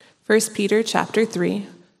1 Peter chapter 3,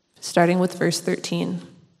 starting with verse 13.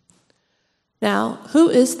 Now, who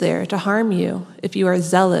is there to harm you if you are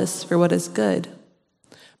zealous for what is good?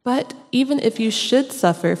 But even if you should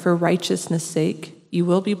suffer for righteousness' sake, you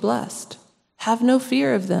will be blessed. Have no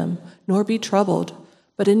fear of them, nor be troubled,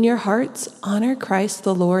 but in your hearts honor Christ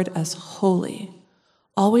the Lord as holy,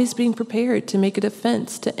 always being prepared to make a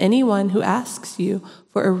defense to anyone who asks you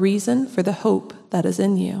for a reason for the hope that is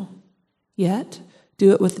in you. Yet,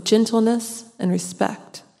 do it with gentleness and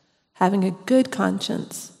respect, having a good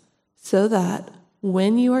conscience, so that,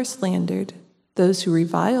 when you are slandered, those who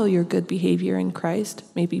revile your good behavior in Christ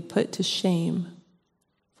may be put to shame.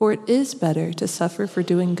 For it is better to suffer for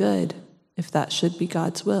doing good, if that should be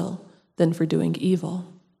God's will, than for doing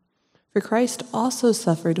evil. For Christ also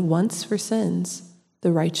suffered once for sins,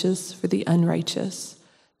 the righteous for the unrighteous,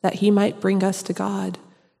 that he might bring us to God,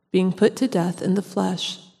 being put to death in the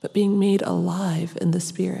flesh, but being made alive in the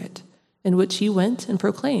Spirit, in which he went and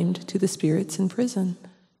proclaimed to the spirits in prison,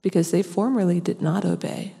 because they formerly did not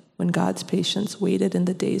obey, when God's patience waited in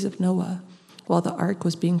the days of Noah, while the ark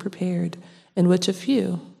was being prepared, in which a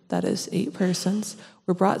few, that is, 8 persons,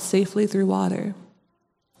 were brought safely through water.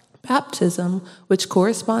 Baptism, which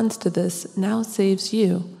corresponds to this, now saves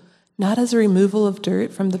you, not as a removal of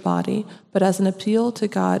dirt from the body, but as an appeal to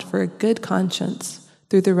God for a good conscience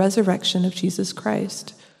through the resurrection of Jesus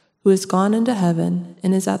Christ, who has gone into heaven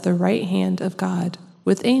and is at the right hand of God,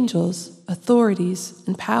 with angels, authorities,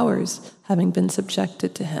 and powers having been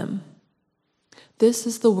subjected to him. This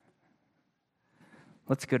is the word.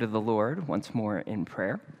 Let's go to the Lord once more in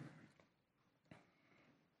prayer.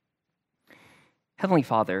 Heavenly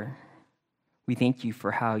Father, we thank you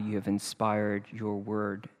for how you have inspired your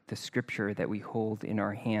word, the scripture that we hold in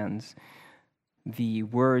our hands, the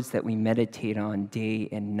words that we meditate on day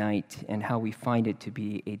and night, and how we find it to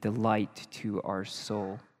be a delight to our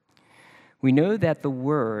soul. We know that the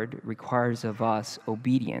word requires of us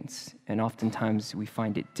obedience, and oftentimes we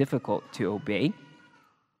find it difficult to obey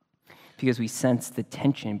because we sense the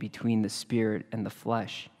tension between the spirit and the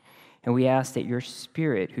flesh. And we ask that your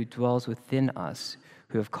Spirit, who dwells within us,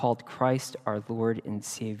 who have called Christ our Lord and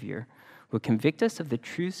Savior, will convict us of the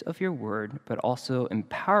truths of your word, but also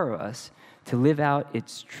empower us to live out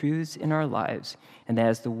its truths in our lives, and that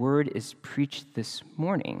as the word is preached this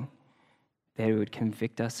morning, that it would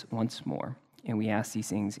convict us once more. And we ask these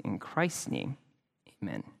things in Christ's name.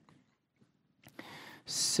 Amen.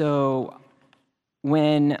 So,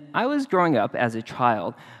 when I was growing up as a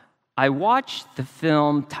child, I watched the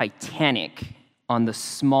film Titanic on the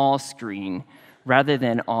small screen rather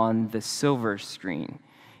than on the silver screen,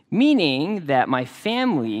 meaning that my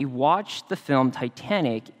family watched the film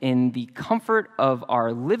Titanic in the comfort of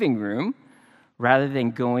our living room rather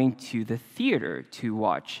than going to the theater to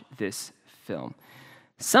watch this film.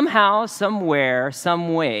 Somehow, somewhere,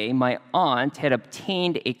 some way, my aunt had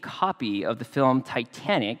obtained a copy of the film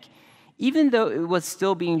Titanic, even though it was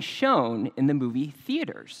still being shown in the movie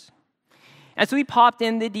theaters. And so we popped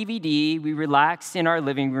in the DVD, we relaxed in our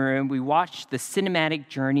living room, we watched the cinematic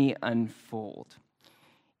journey unfold.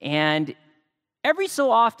 And every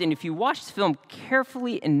so often, if you watch the film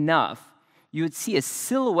carefully enough, you would see a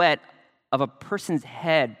silhouette of a person's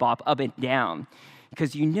head bob up and down,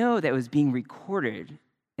 because you know that it was being recorded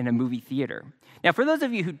in a movie theater. Now, for those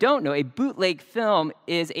of you who don't know, a bootleg film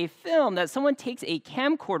is a film that someone takes a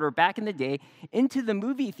camcorder back in the day into the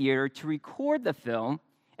movie theater to record the film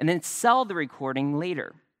and then sell the recording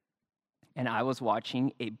later. And I was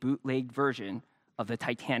watching a bootleg version of the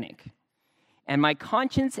Titanic. And my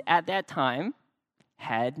conscience at that time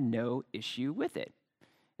had no issue with it.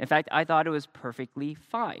 In fact, I thought it was perfectly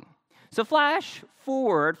fine. So flash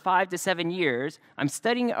forward 5 to 7 years, I'm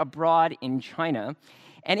studying abroad in China.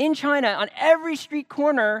 And in China, on every street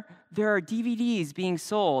corner, there are DVDs being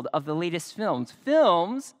sold of the latest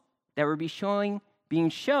films that were being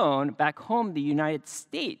shown back home in the United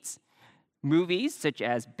States. Movies such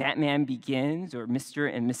as Batman Begins or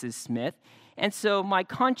Mr. and Mrs. Smith. And so my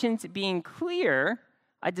conscience being clear,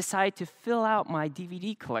 I decided to fill out my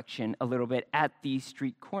DVD collection a little bit at these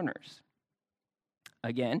street corners.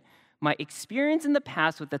 Again, my experience in the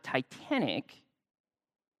past with the Titanic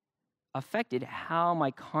affected how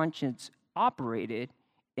my conscience operated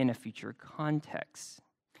in a future context.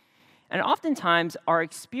 And oftentimes, our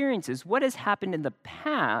experiences, what has happened in the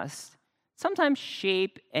past, sometimes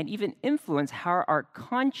shape and even influence how our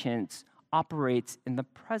conscience operates in the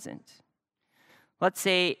present. Let's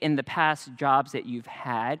say in the past jobs that you've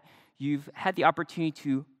had the opportunity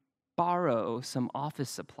to borrow some office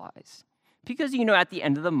supplies. Because at the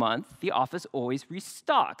end of the month, the office always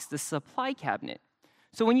restocks the supply cabinet.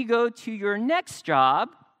 So when you go to your next job,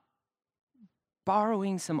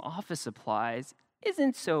 borrowing some office supplies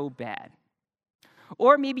isn't so bad.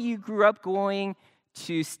 Or maybe you grew up going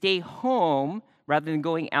to stay home rather than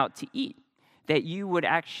going out to eat, that you would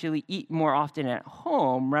actually eat more often at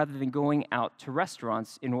home rather than going out to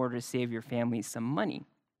restaurants in order to save your family some money.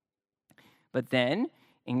 But then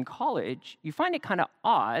in college, you find it kind of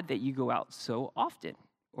odd that you go out so often,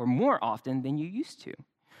 or more often than you used to.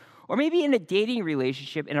 Or maybe in a dating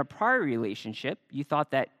relationship, in a prior relationship, you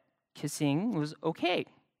thought that kissing was okay.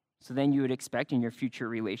 So then you would expect in your future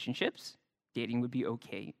relationships, dating would be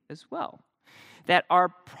okay as well. That our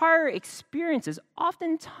prior experiences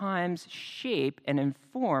oftentimes shape and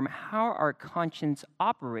inform how our conscience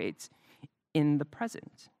operates in the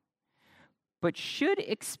present. But should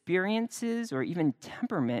experiences or even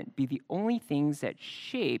temperament be the only things that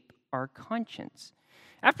shape our conscience?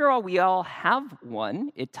 After all, we all have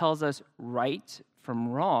one. It tells us right from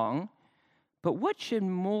wrong. But what should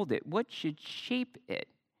mold it? What should shape it?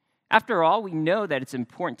 After all, we know that it's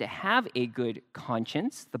important to have a good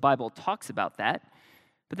conscience. The Bible talks about that.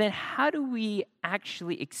 But then how do we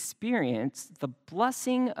actually experience the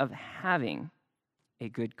blessing of having a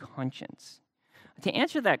good conscience? To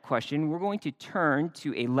answer that question, we're going to turn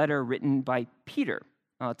to a letter written by Peter,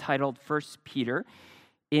 titled 1 Peter,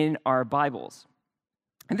 in our Bibles.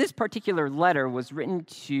 And this particular letter was written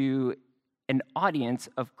to an audience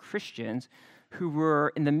of Christians who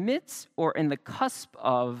were in the midst or in the cusp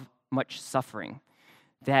of much suffering,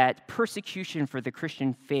 that persecution for the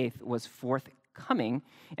Christian faith was forthcoming.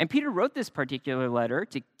 And Peter wrote this particular letter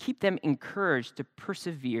to keep them encouraged to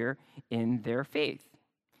persevere in their faith.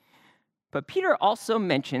 But Peter also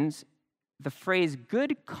mentions the phrase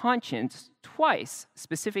good conscience twice,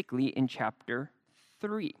 specifically in chapter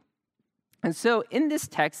 3. And so in this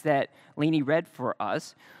text that Lainey read for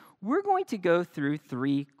us, we're going to go through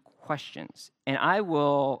 3 questions, and I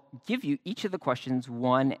will give you each of the questions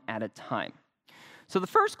one at a time. So the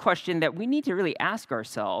first question that we need to really ask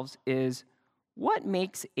ourselves is, what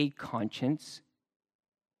makes a conscience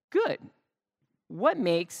good? What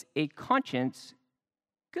makes a conscience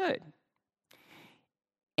good?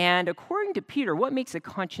 And according to Peter, what makes a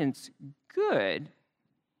conscience good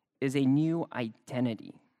is a new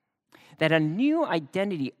identity. That a new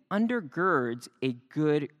identity undergirds a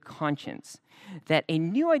good conscience. That a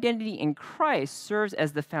new identity in Christ serves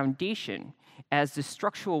as the foundation, as the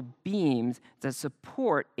structural beams that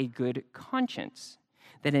support a good conscience.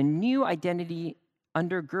 That a new identity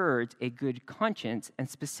undergirds a good conscience, and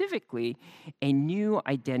specifically, a new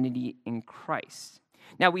identity in Christ.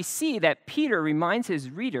 Now, we see that Peter reminds his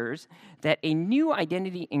readers that a new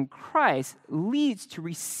identity in Christ leads to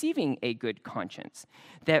receiving a good conscience.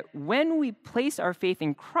 That when we place our faith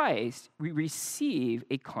in Christ, we receive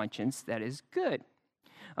a conscience that is good.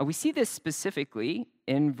 We see this specifically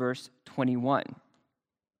in verse 21.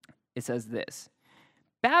 It says this,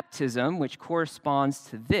 "Baptism, which corresponds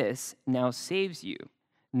to this, now saves you,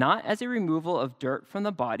 not as a removal of dirt from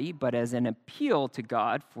the body, but as an appeal to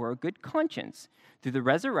God for a good conscience, through the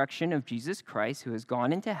resurrection of Jesus Christ, who has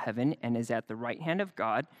gone into heaven and is at the right hand of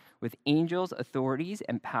God, with angels, authorities,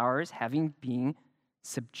 and powers having been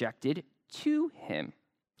subjected to him."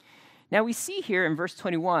 Now we see here in verse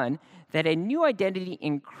 21 that a new identity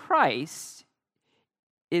in Christ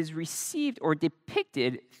is received or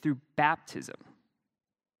depicted through baptism.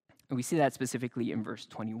 And we see that specifically in verse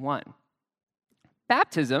 21.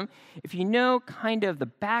 Baptism, if you know kind of the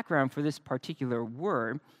background for this particular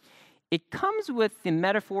word, it comes with the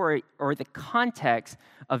metaphor or the context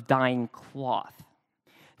of dyeing cloth.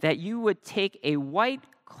 That you would take a white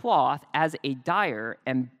cloth as a dyer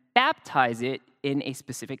and baptize it in a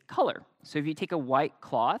specific color. So if you take a white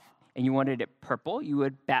cloth and you wanted it purple, you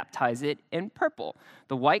would baptize it in purple.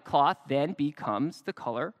 The white cloth then becomes the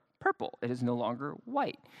color purple. It is no longer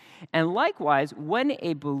white. And likewise, when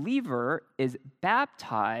a believer is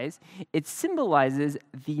baptized, it symbolizes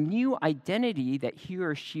the new identity that he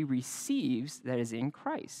or she receives that is in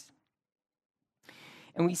Christ.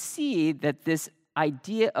 And we see that this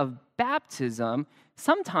idea of baptism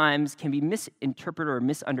sometimes can be misinterpreted or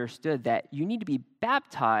misunderstood, that you need to be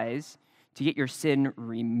baptized to get your sin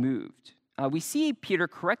removed. We see Peter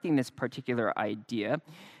correcting this particular idea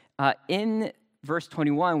in verse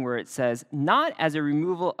 21, where it says, "Not as a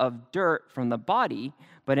removal of dirt from the body,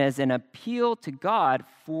 but as an appeal to God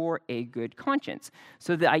for a good conscience."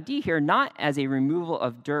 So the idea here, not as a removal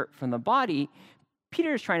of dirt from the body,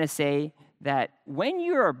 Peter is trying to say that when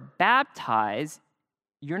you are baptized,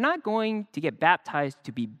 you're not going to get baptized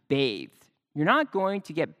to be bathed. You're not going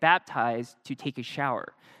to get baptized to take a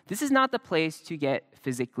shower. This is not the place to get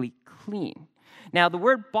physically clean. Now, the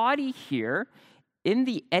word body here in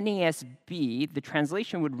the NASB, the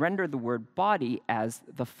translation would render the word body as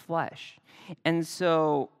the flesh. And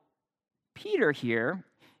so Peter here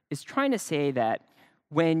is trying to say that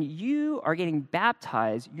when you are getting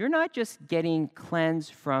baptized, you're not just getting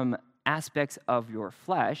cleansed from aspects of your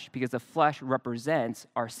flesh, because the flesh represents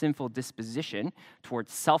our sinful disposition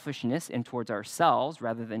towards selfishness and towards ourselves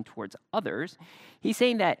rather than towards others. He's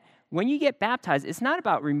saying that when you get baptized, it's not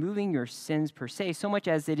about removing your sins per se, so much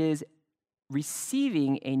as it is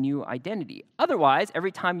receiving a new identity. Otherwise,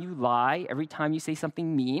 every time you lie, every time you say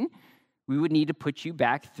something mean, we would need to put you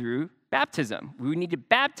back through baptism. We would need to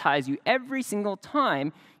baptize you every single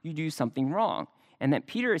time you do something wrong. And that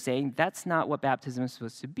Peter is saying that's not what baptism is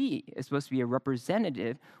supposed to be. It's supposed to be a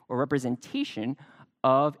representative or representation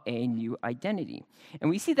of a new identity. And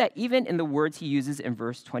we see that even in the words he uses in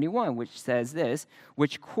verse 21, which says this,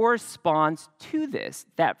 which corresponds to this.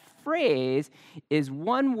 That phrase is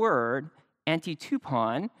one word,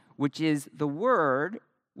 antitupon, which is the word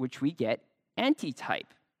which we get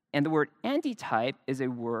antitype. And the word antitype is a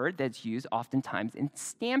word that's used oftentimes in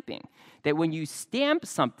stamping. That when you stamp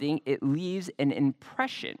something, it leaves an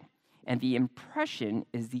impression. And the impression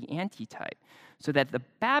is the antitype. So that the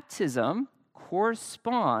baptism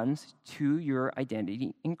corresponds to your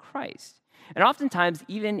identity in Christ. And oftentimes,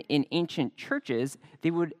 even in ancient churches,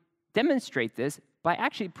 they would demonstrate this by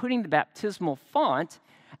actually putting the baptismal font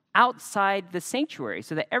outside the sanctuary,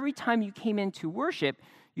 so that every time you came into worship,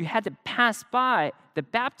 you had to pass by the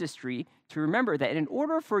baptistry to remember that in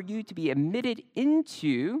order for you to be admitted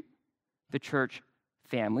into the church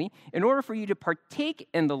family, in order for you to partake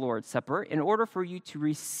in the Lord's Supper, in order for you to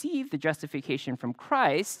receive the justification from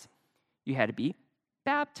Christ, you had to be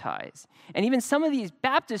baptized. And even some of these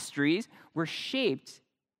baptistries were shaped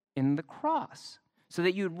in the cross, so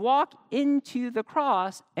that you'd walk into the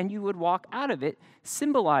cross and you would walk out of it,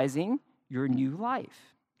 symbolizing your new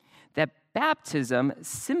life. That baptism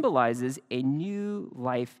symbolizes a new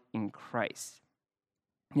life in Christ.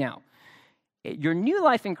 Now, your new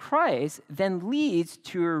life in Christ then leads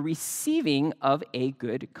to a receiving of a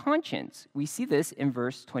good conscience. We see this in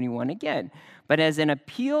verse 21 again. But as an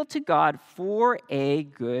appeal to God for a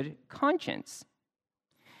good conscience.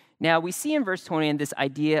 Now, we see in verse 20 this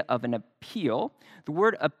idea of an appeal. The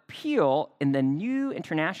word appeal in the New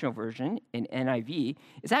International Version, in NIV,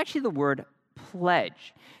 is actually the word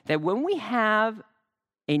pledge. That when we have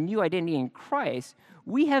a new identity in Christ,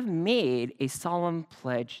 we have made a solemn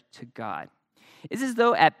pledge to God. It's as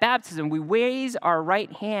though at baptism we raise our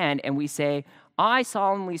right hand and we say, I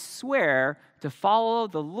solemnly swear to follow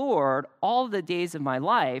the Lord all the days of my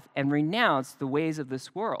life and renounce the ways of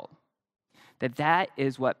this world. That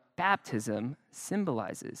is what baptism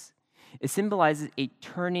symbolizes. It symbolizes a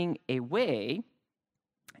turning away,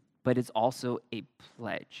 but it's also a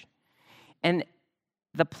pledge. And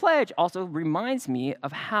the pledge also reminds me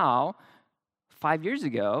of how 5 years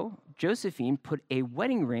ago, Josephine put a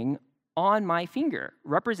wedding ring on my finger,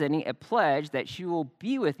 representing a pledge that she will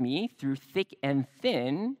be with me through thick and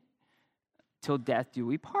thin till death do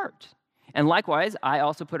we part. And likewise, I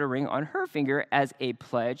also put a ring on her finger as a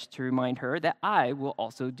pledge to remind her that I will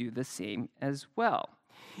also do the same as well.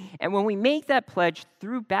 And when we make that pledge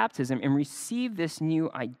through baptism and receive this new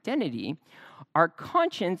identity, our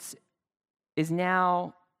conscience is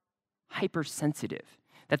now hypersensitive.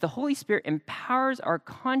 That the Holy Spirit empowers our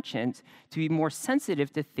conscience to be more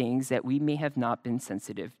sensitive to things that we may have not been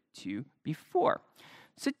sensitive to before.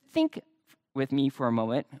 So think with me for a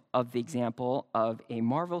moment of the example of a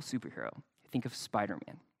Marvel superhero. Think of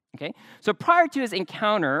Spider-Man. Okay? So prior to his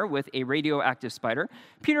encounter with a radioactive spider,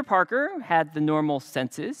 Peter Parker had the normal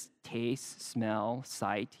senses, taste, smell,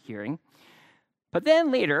 sight, hearing. But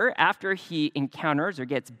then later, after he encounters or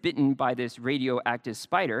gets bitten by this radioactive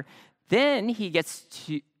spider, then he gets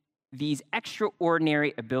to these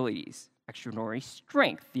extraordinary abilities, extraordinary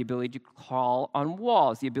strength, the ability to crawl on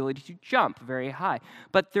walls, the ability to jump very high.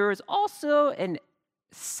 But there is also a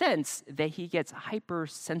sense that he gets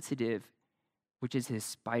hypersensitive, which is his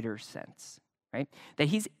spider sense, right? That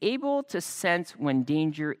he's able to sense when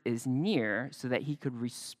danger is near so that he could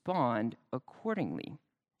respond accordingly.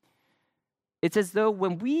 It's as though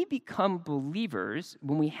when we become believers,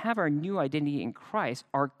 when we have our new identity in Christ,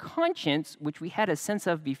 our conscience, which we had a sense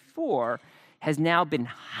of before, has now been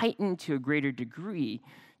heightened to a greater degree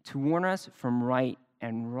to warn us from right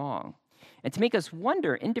and wrong. And to make us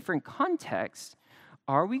wonder in different contexts,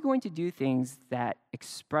 are we going to do things that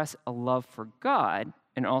express a love for God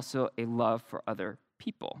and also a love for other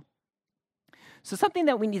people? So something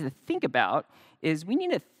that we need to think about is we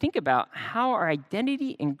need to think about how our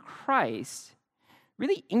identity in Christ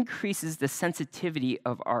really increases the sensitivity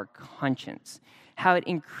of our conscience. how it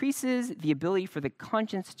increases the ability for the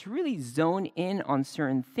conscience to really zone in on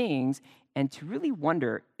certain things and to really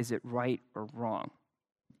wonder, is it right or wrong?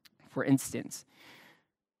 For instance,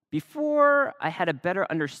 before I had a better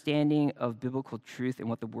understanding of biblical truth and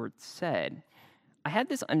what the word said, I had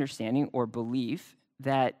this understanding or belief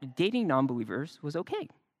that dating non-believers was okay.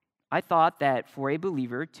 I thought that for a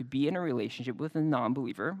believer to be in a relationship with a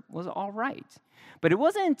non-believer was all right. But it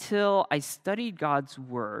wasn't until I studied God's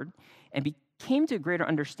word and came to a greater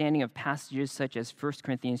understanding of passages such as 1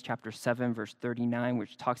 Corinthians chapter 7, verse 39,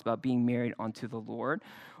 which talks about being married unto the Lord,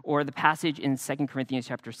 or the passage in 2 Corinthians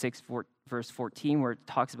chapter 6, verse 14, where it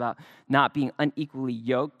talks about not being unequally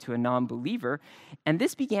yoked to a non-believer. And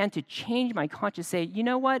this began to change my conscience, say, you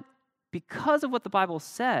know what? Because of what the Bible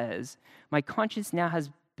says, my conscience now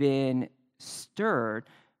has been stirred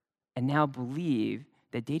and now believe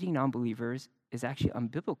that dating non-believers is actually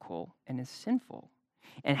unbiblical and is sinful.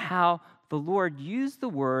 And how the Lord used the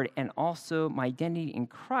word and also my identity in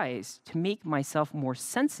Christ to make myself more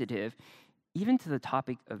sensitive even to the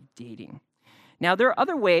topic of dating. Now, there are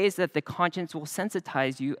other ways that the conscience will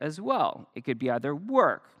sensitize you as well. It could be either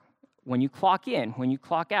work, when you clock in, when you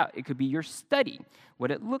clock out. It could be your study,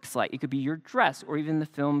 what it looks like. It could be your dress or even the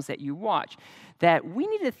films that you watch. That we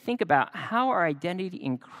need to think about how our identity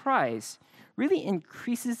in Christ really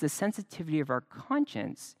increases the sensitivity of our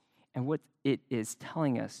conscience and what it is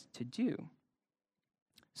telling us to do.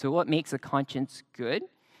 So what makes a conscience good?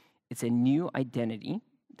 It's a new identity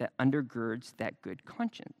that undergirds that good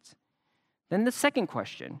conscience. Then the second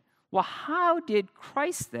question, well, how did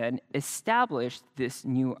Christ then establish this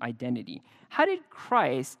new identity? How did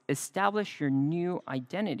Christ establish your new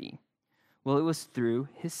identity? Well, it was through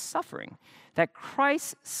his suffering. That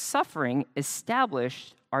Christ's suffering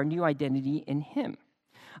established our new identity in him.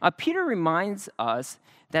 Peter reminds us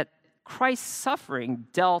that Christ's suffering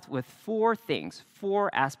dealt with four things, four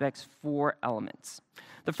aspects, four elements.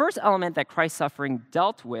 The first element that Christ's suffering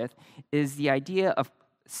dealt with is the idea of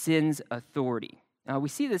sin's authority. We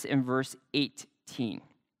see this in verse 18.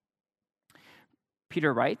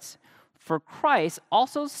 Peter writes, "For Christ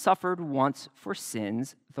also suffered once for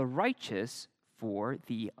sins, the righteous for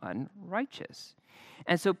the unrighteous."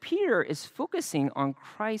 And so Peter is focusing on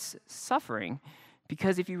Christ's suffering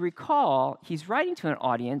because if you recall, he's writing to an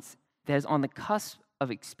audience that is on the cusp of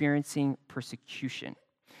experiencing persecution,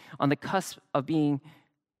 on the cusp of being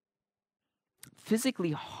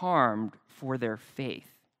physically harmed for their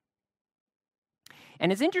faith.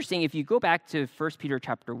 And it's interesting, if you go back to 1 Peter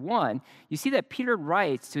chapter 1, you see that Peter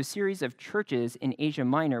writes to a series of churches in Asia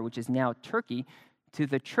Minor, which is now Turkey, to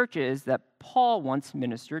the churches that Paul once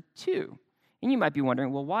ministered to. And you might be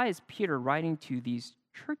wondering, well, why is Peter writing to these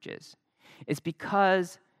churches? It's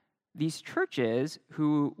because these churches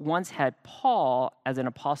who once had Paul as an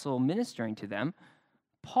apostle ministering to them,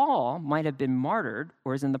 Paul might have been martyred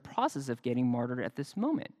or is in the process of getting martyred at this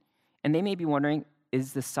moment. And they may be wondering,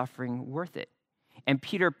 is the suffering worth it? And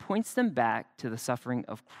Peter points them back to the suffering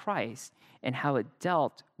of Christ and how it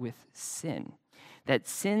dealt with sin, that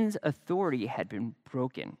sin's authority had been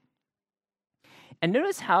broken. And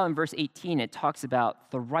notice how in verse 18 it talks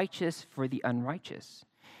about the righteous for the unrighteous,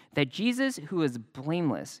 that Jesus, who is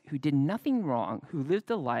blameless, who did nothing wrong, who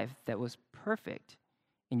lived a life that was perfect,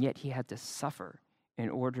 and yet he had to suffer in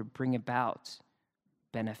order to bring about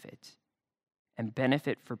benefit, and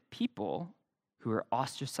benefit for people who are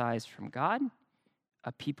ostracized from God,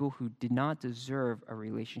 a people who did not deserve a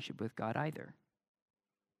relationship with God either.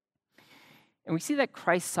 And we see that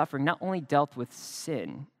Christ's suffering not only dealt with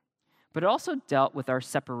sin, but it also dealt with our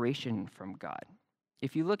separation from God.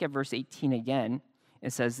 If you look at verse 18 again,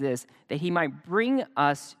 it says this, that he might bring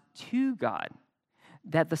us to God,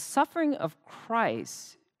 that the suffering of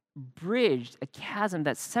Christ bridged a chasm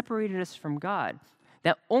that separated us from God,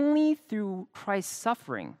 that only through Christ's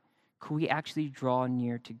suffering could we actually draw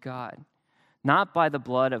near to God. Not by the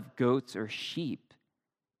blood of goats or sheep,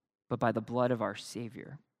 but by the blood of our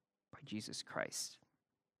Savior, by Jesus Christ.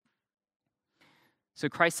 So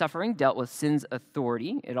Christ's suffering dealt with sin's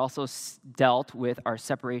authority. It also dealt with our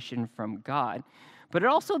separation from God, but it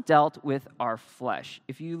also dealt with our flesh.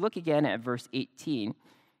 If you look again at verse 18,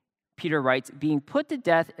 Peter writes, being put to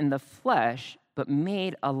death in the flesh, but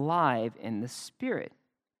made alive in the spirit.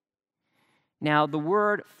 Now, the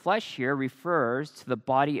word flesh here refers to the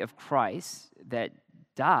body of Christ that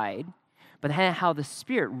died, but how the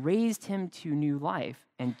Spirit raised him to new life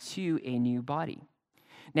and to a new body.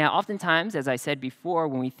 Now, oftentimes, as I said before,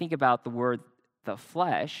 when we think about the word the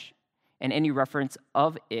flesh and any reference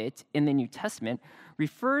of it in the New Testament,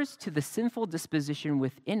 refers to the sinful disposition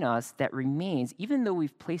within us that remains even though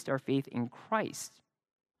we've placed our faith in Christ.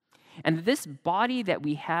 And this body that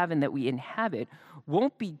we have and that we inhabit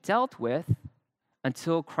won't be dealt with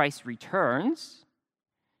until Christ returns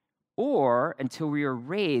or until we are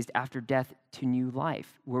raised after death to new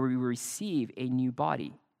life, where we receive a new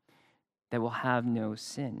body that will have no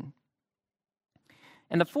sin.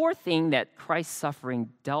 And the fourth thing that Christ's suffering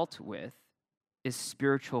dealt with is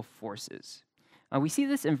spiritual forces. We see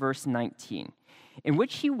this in verse 19, in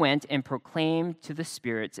which he went and proclaimed to the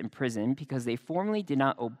spirits in prison because they formerly did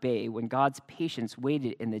not obey when God's patience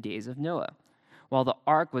waited in the days of Noah, while the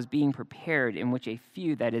ark was being prepared, in which a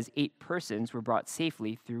few, that is 8 persons, were brought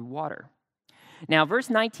safely through water. Now, verse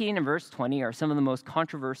 19 and verse 20 are some of the most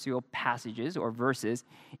controversial passages or verses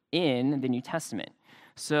in the New Testament.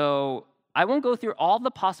 So I won't go through all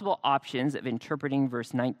the possible options of interpreting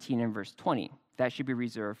verse 19 and verse 20. That should be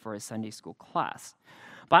reserved for a Sunday school class.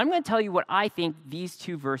 But I'm going to tell you what I think these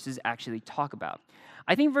two verses actually talk about.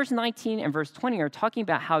 I think verse 19 and verse 20 are talking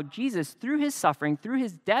about how Jesus, through his suffering, through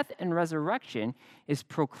his death and resurrection, is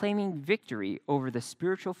proclaiming victory over the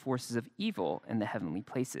spiritual forces of evil in the heavenly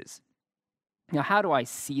places. Now, how do I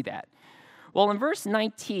see that? Well, in verse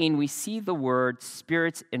 19, we see the word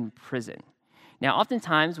spirits in prison. Now,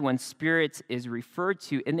 oftentimes when spirits is referred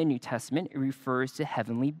to in the New Testament, it refers to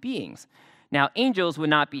heavenly beings. Now, angels would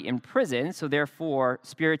not be in prison, so therefore,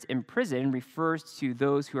 spirits in prison refers to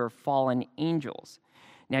those who are fallen angels.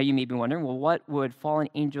 Now, you may be wondering, well, what would fallen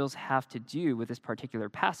angels have to do with this particular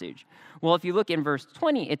passage? Well, if you look in verse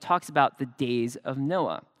 20, it talks about the days of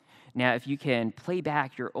Noah. Now, if you can play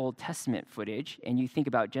back your Old Testament footage and you think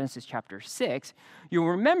about Genesis chapter 6, you'll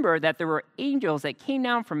remember that there were angels that came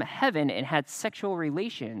down from heaven and had sexual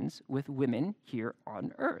relations with women here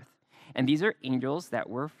on earth. And these are angels that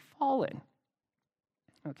were fallen.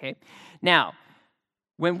 Okay? Now,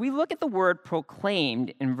 when we look at the word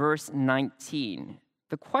proclaimed in verse 19,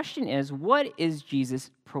 the question is, what is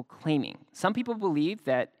Jesus proclaiming? Some people believe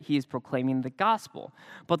that he is proclaiming the gospel,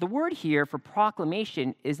 but the word here for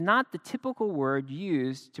proclamation is not the typical word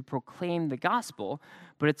used to proclaim the gospel,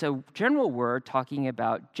 but it's a general word talking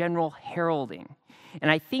about general heralding.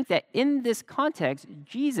 And I think that in this context,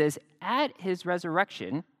 Jesus, at his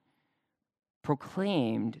resurrection,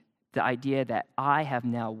 proclaimed the idea that I have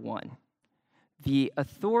now won. The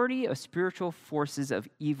authority of spiritual forces of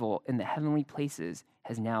evil in the heavenly places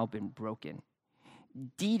has now been broken.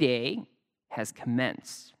 D-Day has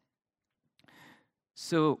commenced.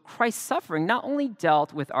 So Christ's suffering not only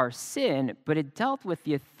dealt with our sin, but it dealt with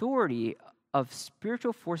the authority of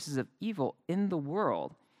spiritual forces of evil in the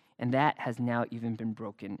world, and that has now even been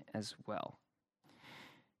broken as well.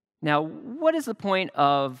 Now, what is the point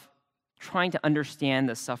of trying to understand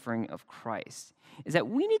the suffering of Christ? Is that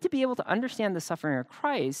we need to be able to understand the suffering of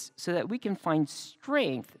Christ so that we can find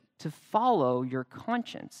strength to follow your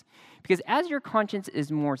conscience. Because as your conscience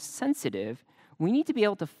is more sensitive, we need to be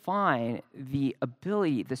able to find the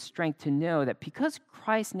ability, the strength to know that because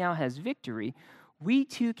Christ now has victory, we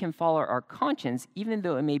too can follow our conscience, even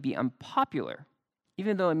though it may be unpopular,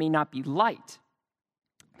 even though it may not be liked.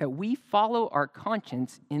 That we follow our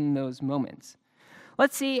conscience in those moments.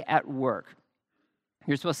 Let's say at work,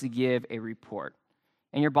 you're supposed to give a report,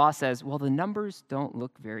 and your boss says, well, the numbers don't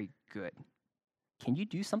look very good. Can you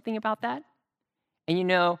do something about that? And you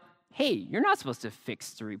know, hey, you're not supposed to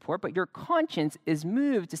fix the report, but your conscience is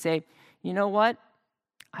moved to say, you know what?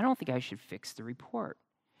 I don't think I should fix the report.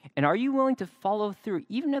 And are you willing to follow through,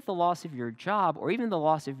 even at the loss of your job or even the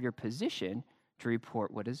loss of your position, to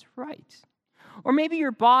report what is right? Or maybe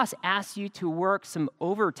your boss asks you to work some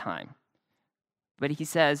overtime, but he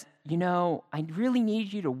says, you know, I really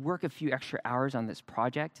need you to work a few extra hours on this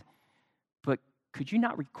project, but could you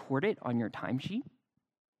not record it on your timesheet?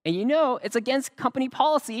 And you know it's against company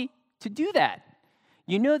policy to do that.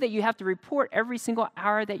 You know that you have to report every single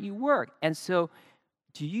hour that you work. And so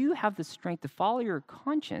do you have the strength to follow your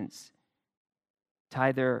conscience to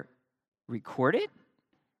either record it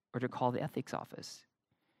or to call the ethics office?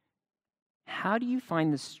 How do you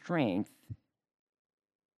find the strength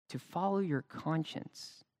to follow your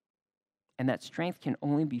conscience? And that strength can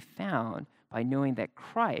only be found by knowing that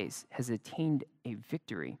Christ has attained a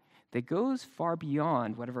victory that goes far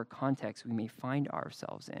beyond whatever context we may find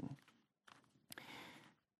ourselves in.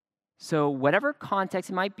 So whatever context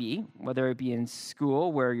it might be, whether it be in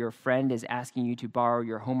school where your friend is asking you to borrow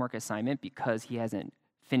your homework assignment because he hasn't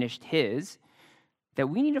finished his, that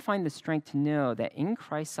we need to find the strength to know that in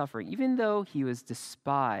Christ's suffering, even though he was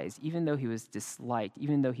despised, even though he was disliked,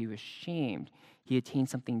 even though he was shamed, he attained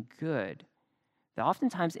something good. That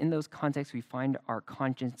oftentimes in those contexts we find our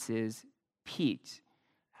consciences piqued,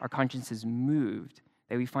 our consciences moved,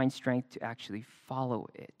 that we find strength to actually follow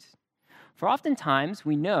it. For oftentimes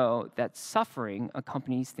we know that suffering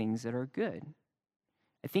accompanies things that are good.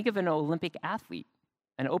 I think of an Olympic athlete.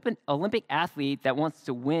 An Olympic athlete that wants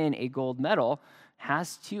to win a gold medal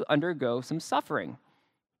has to undergo some suffering.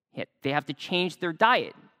 They have to change their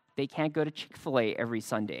diet. They can't go to Chick-fil-A every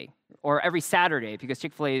Sunday or every Saturday because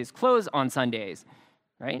Chick-fil-A is closed on Sundays,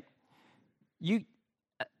 right? He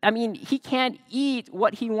can't eat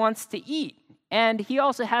what he wants to eat. And he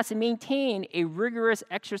also has to maintain a rigorous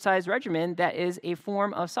exercise regimen that is a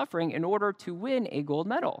form of suffering in order to win a gold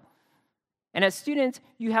medal. And as students,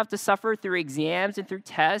 you have to suffer through exams and through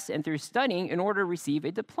tests and through studying in order to receive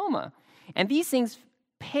a diploma. And these things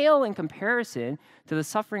pale in comparison to the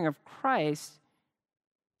suffering of Christ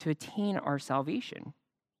to attain our salvation.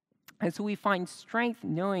 And so we find strength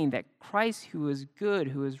knowing that Christ, who is good,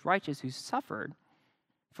 who is righteous, who suffered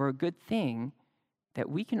for a good thing, that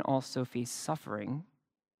we can also face suffering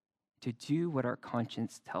to do what our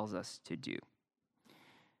conscience tells us to do.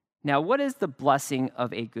 Now, what is the blessing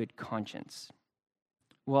of a good conscience?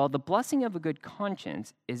 Well, the blessing of a good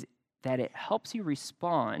conscience is that it helps you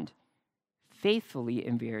respond faithfully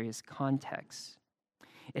in various contexts.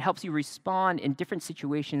 It helps you respond in different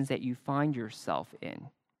situations that you find yourself in.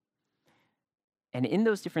 And in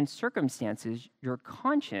those different circumstances, your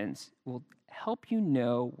conscience will help you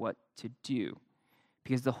know what to do,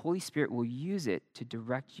 because the Holy Spirit will use it to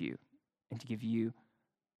direct you and to give you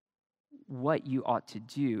what you ought to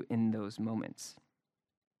do in those moments.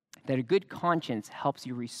 That a good conscience helps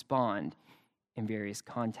you respond in various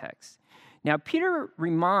contexts. Now, Peter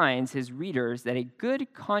reminds his readers that a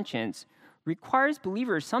good conscience requires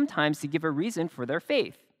believers sometimes to give a reason for their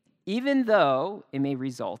faith, even though it may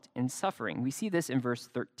result in suffering. We see this in verse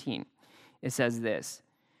 13. It says this,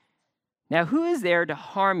 "Now who is there to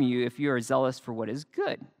harm you if you are zealous for what is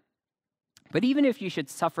good? But even if you should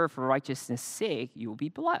suffer for righteousness' sake, you will be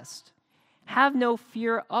blessed. Have no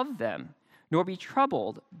fear of them, nor be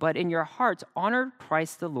troubled, but in your hearts honor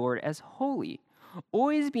Christ the Lord as holy,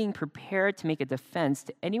 always being prepared to make a defense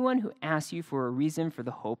to anyone who asks you for a reason for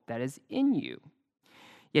the hope that is in you.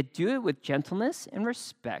 Yet do it with gentleness and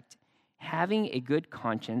respect, having a good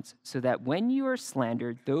conscience, so that when you are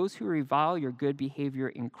slandered, those who revile your good behavior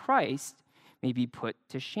in Christ may be put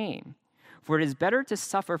to shame. For it is better to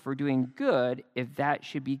suffer for doing good, if that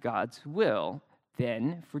should be God's will,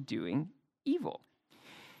 than for doing evil."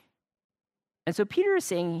 And so Peter is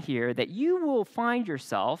saying here that you will find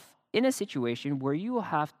yourself in a situation where you will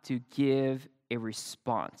have to give a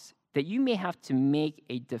response, that you may have to make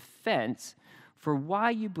a defense for why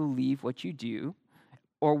you believe what you do,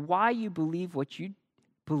 or why you believe what you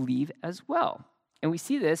believe as well. And we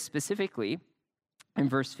see this specifically in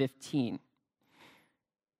verse 15.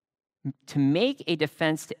 "To make a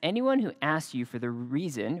defense to anyone who asks you for a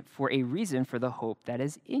reason for the hope that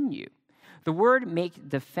is in you." The word "make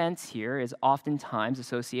defense" here is oftentimes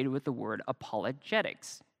associated with the word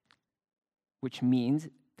apologetics, which means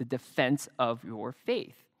the defense of your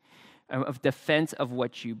faith, of defense of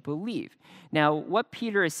what you believe. Now, what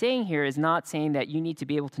Peter is saying here is not saying that you need to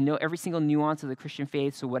be able to know every single nuance of the Christian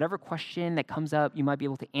faith, so whatever question that comes up, you might be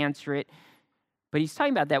able to answer it. But he's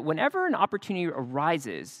talking about that whenever an opportunity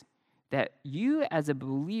arises, that you as a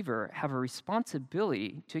believer have a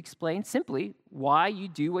responsibility to explain simply why you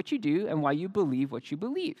do what you do and why you believe what you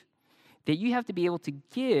believe. That you have to be able to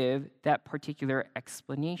give that particular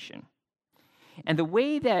explanation. And the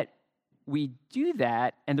way that we do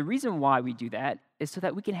that, and the reason why we do that, is so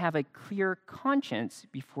that we can have a clear conscience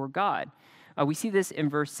before God. We see this in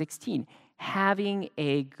verse 16, having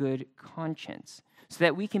a good conscience, so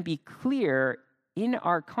that we can be clear in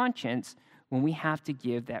our conscience when we have to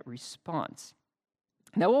give that response.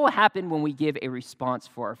 Now, what will happen when we give a response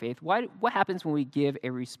for our faith? What happens when we give a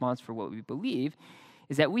response for what we believe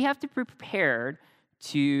is that we have to be prepared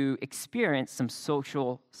to experience some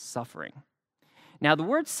social suffering. Now, the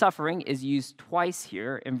word suffering is used twice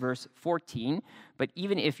here in verse 14, but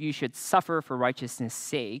even if you should suffer for righteousness'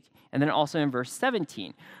 sake, and then also in verse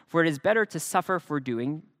 17, for it is better to suffer for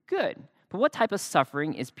doing good. But what type of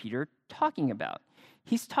suffering is Peter talking about?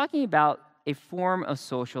 He's talking about a form of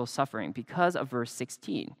social suffering because of verse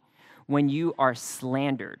 16, when you are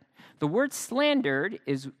slandered. The word slandered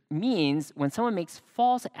means when someone makes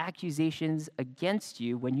false accusations against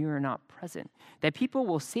you when you are not present, that people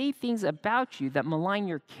will say things about you that malign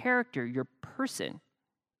your character, your person.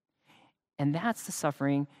 And that's the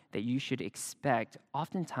suffering that you should expect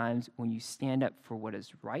oftentimes when you stand up for what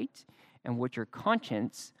is right and what your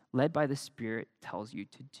conscience, led by the Spirit, tells you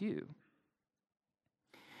to do.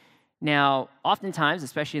 Now, oftentimes,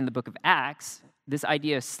 especially in the book of Acts, this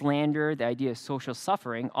idea of slander, the idea of social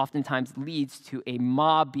suffering, oftentimes leads to a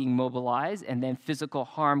mob being mobilized and then physical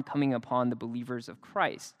harm coming upon the believers of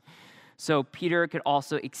Christ. So Peter could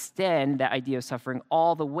also extend that idea of suffering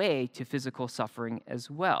all the way to physical suffering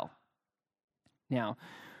as well. Now,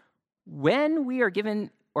 when we are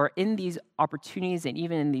given or in these opportunities and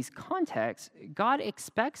even in these contexts, God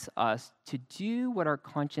expects us to do what our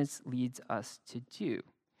conscience leads us to do.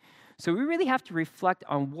 So we really have to reflect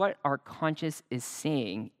on what our conscience is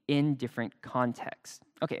saying in different contexts.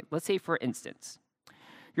 Okay, let's say for instance,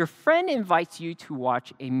 your friend invites you to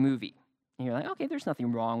watch a movie. And you're like, okay, there's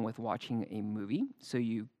nothing wrong with watching a movie. So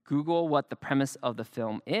you Google what the premise of the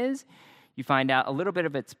film is, you find out a little bit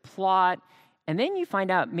of its plot, and then you find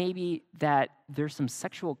out maybe that there's some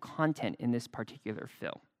sexual content in this particular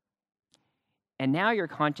film. And now your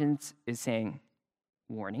conscience is saying,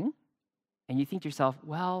 warning. And you think to yourself,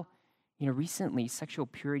 well, recently sexual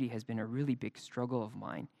purity has been a really big struggle of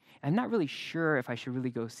mine. I'm not really sure if I should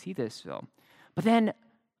really go see this film. But then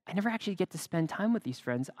I never actually get to spend time with these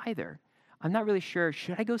friends either. I'm not really sure,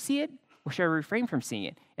 should I go see it or should I refrain from seeing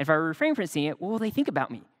it? And if I refrain from seeing it, what will they think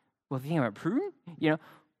about me? Will they think I'm a prune?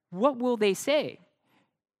 What will they say?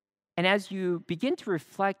 And as you begin to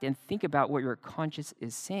reflect and think about what your conscience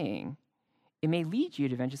is saying, it may lead you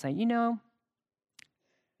to eventually say,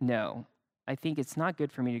 no, I think it's not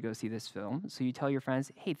good for me to go see this film. So you tell your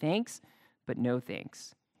friends, hey, thanks, but no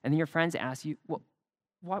thanks. And then your friends ask you, well,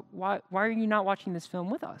 why are you not watching this film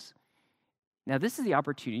with us? Now, this is the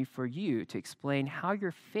opportunity for you to explain how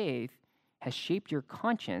your faith has shaped your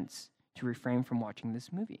conscience to refrain from watching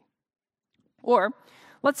this movie. Or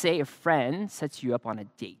let's say a friend sets you up on a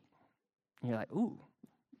date. And you're like, ooh,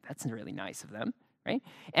 that's really nice of them, right?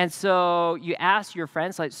 And so you ask your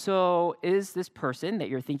friends, so is this person that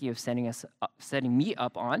you're thinking of setting me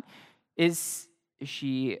up on, is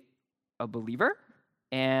she a believer?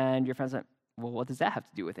 And your friend's like, well, what does that have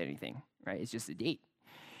to do with anything, right? It's just a date.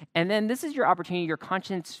 And then this is your opportunity. Your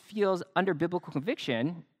conscience feels under biblical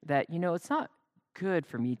conviction that, it's not good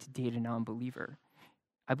for me to date a non-believer.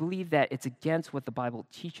 I believe that it's against what the Bible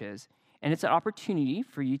teaches, and it's an opportunity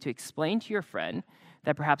for you to explain to your friend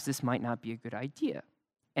that perhaps this might not be a good idea,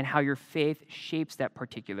 and how your faith shapes that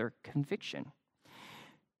particular conviction.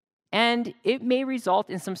 And it may result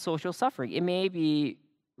in some social suffering. It may be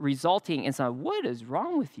resulting in some, what is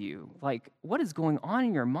wrong with you? What is going on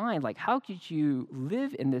in your mind? How could you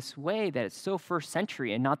live in this way that it's so first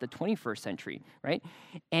century and not the 21st century, right?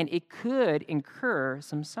 And it could incur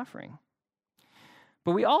some suffering.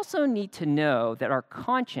 But we also need to know that our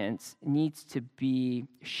conscience needs to be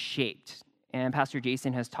shaped. And Pastor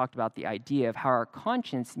Jason has talked about the idea of how our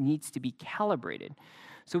conscience needs to be calibrated.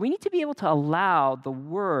 So we need to be able to allow the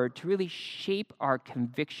Word to really shape our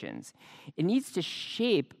convictions. It needs to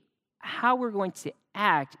shape how we're going to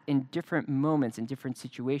act in different moments, in different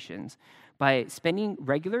situations, by spending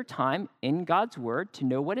regular time in God's Word to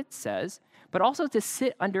know what it says, but also to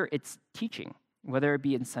sit under its teaching, whether it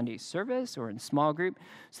be in Sunday service or in small group,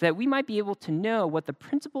 so that we might be able to know what the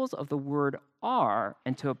principles of the Word are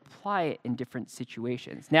and to apply it in different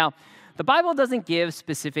situations. Now, the Bible doesn't give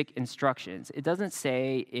specific instructions. It doesn't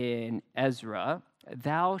say in Ezra,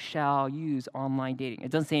 thou shall use online dating.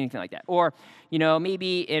 It doesn't say anything like that. Or,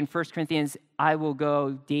 maybe in 1 Corinthians, I will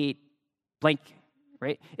go date blank,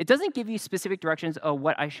 right? It doesn't give you specific directions of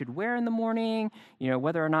what I should wear in the morning,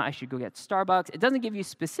 whether or not I should go get Starbucks. It doesn't give you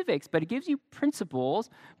specifics, but it gives you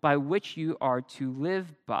principles by which you are to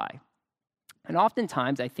live by. And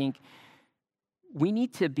oftentimes, I think we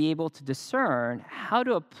need to be able to discern how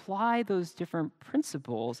to apply those different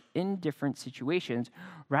principles in different situations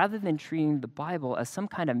rather than treating the Bible as some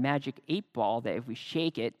kind of magic 8-ball that if we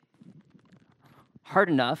shake it hard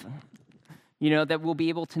enough, that we'll be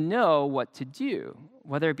able to know what to do,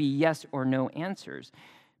 whether it be yes or no answers.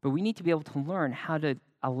 But we need to be able to learn how to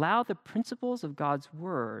allow the principles of God's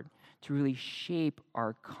Word to really shape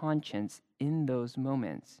our conscience in those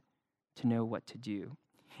moments to know what to do.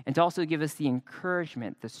 And to also give us the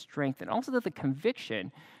encouragement, the strength, and also the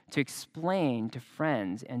conviction to explain to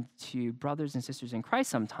friends and to brothers and sisters in Christ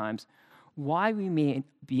sometimes why we may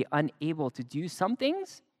be unable to do some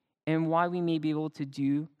things and why we may be able to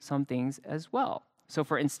do some things as well. So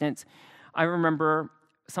for instance, I remember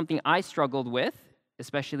something I struggled with,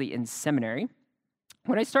 especially in seminary.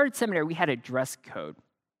 When I started seminary, we had a dress code.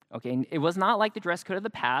 Okay, and it was not like the dress code of the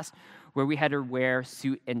past where we had to wear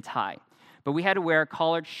suit and tie, but we had to wear a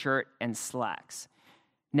collared shirt and slacks.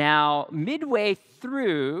 Now, midway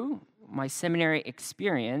through my seminary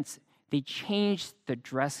experience, they changed the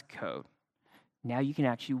dress code. Now you can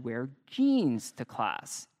actually wear jeans to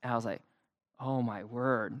class. And I was like, oh my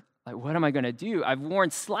word, Like, what am I going to do? I've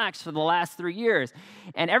worn slacks for the last 3 years.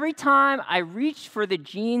 And every time I reached for the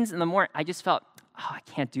jeans in the morning, I just felt, I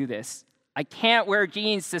can't do this. I can't wear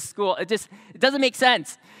jeans to school. It doesn't make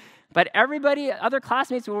sense. But other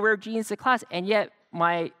classmates will wear jeans to class, and yet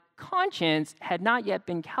my conscience had not yet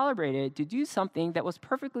been calibrated to do something that was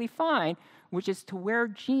perfectly fine, which is to wear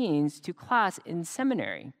jeans to class in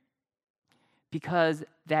seminary, because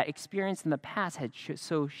that experience in the past had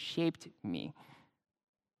so shaped me.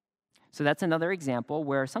 So that's another example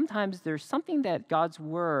where sometimes there's something that God's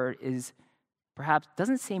word is perhaps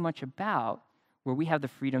doesn't say much about, where we have the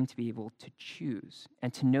freedom to be able to choose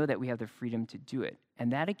and to know that we have the freedom to do it.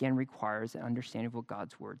 And that, again, requires an understanding of what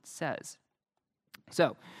God's word says.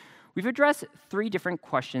 So we've addressed 3 different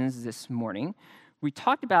questions this morning. We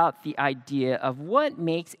talked about the idea of what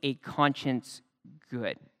makes a conscience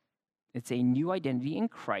good. It's a new identity in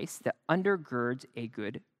Christ that undergirds a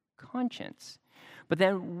good conscience. But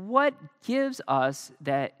then what gives us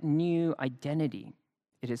that new identity?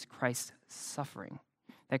 It is Christ's suffering.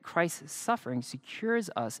 That Christ's suffering secures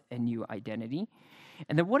us a new identity.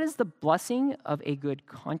 And then what is the blessing of a good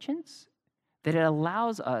conscience? That it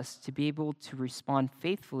allows us to be able to respond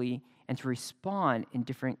faithfully and to respond in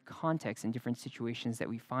different contexts, in different situations that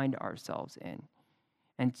we find ourselves in.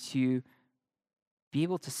 And to be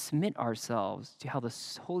able to submit ourselves to how the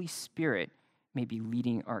Holy Spirit may be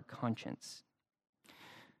leading our conscience.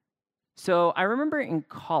 So I remember in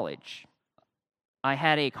college, I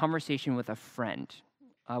had a conversation with a friend,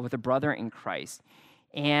 with a brother in Christ,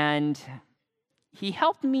 and he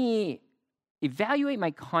helped me evaluate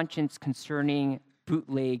my conscience concerning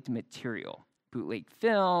bootlegged material, bootleg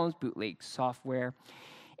films, bootleg software.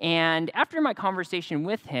 And after my conversation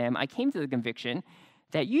with him, I came to the conviction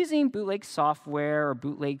that using bootleg software or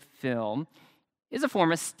bootleg film is a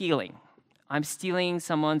form of stealing. I'm stealing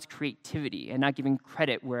someone's creativity and not giving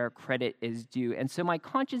credit where credit is due. And so my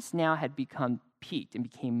conscience now had become piqued and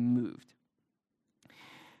became moved.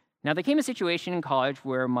 Now, there came a situation in college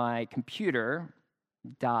where my computer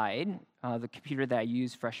died, the computer that I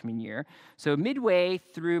used freshman year. So midway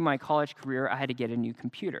through my college career, I had to get a new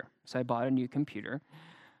computer. So I bought a new computer.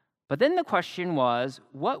 But then the question was,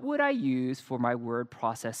 what would I use for my word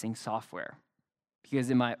processing software? Because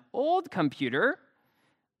in my old computer,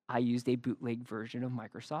 I used a bootleg version of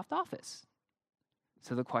Microsoft Office.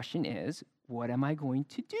 So the question is, what am I going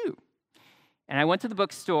to do? And I went to the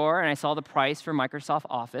bookstore and I saw the price for Microsoft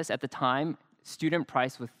Office. At the time, student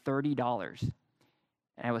price was $30.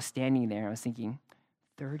 And I was standing there and I was thinking,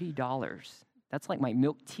 $30? That's like my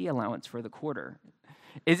milk tea allowance for the quarter.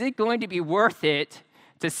 Is it going to be worth it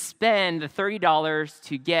to spend the $30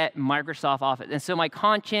 to get Microsoft Office? And so my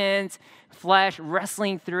conscience, flesh,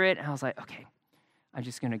 wrestling through it, and I was like, okay, I'm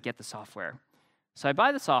just going to get the software. So I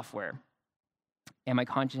buy the software, and my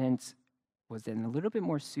conscience was then a little bit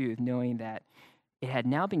more soothed, knowing that it had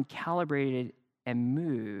now been calibrated and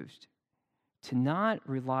moved to not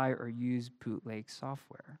rely or use bootleg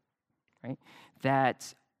software, right?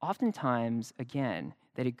 That oftentimes, again,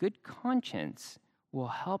 that a good conscience will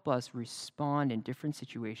help us respond in different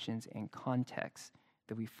situations and contexts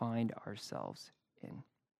that we find ourselves in.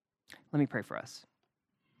 Let me pray for us.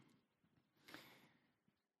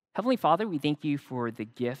 Heavenly Father, we thank you for the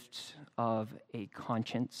gift of a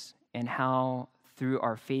conscience and how through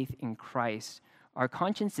our faith in Christ, our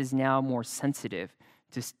conscience is now more sensitive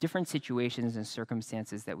to different situations and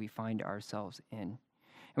circumstances that we find ourselves in.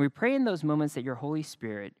 And we pray in those moments that your Holy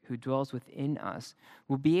Spirit, who dwells within us,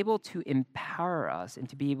 will be able to empower us and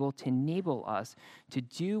to be able to enable us to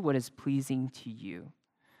do what is pleasing to you,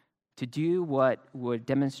 to do what would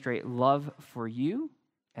demonstrate love for you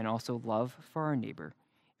and also love for our neighbor.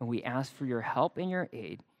 And we ask for your help and your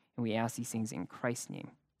aid, and we ask these things in Christ's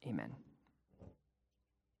name. Amen.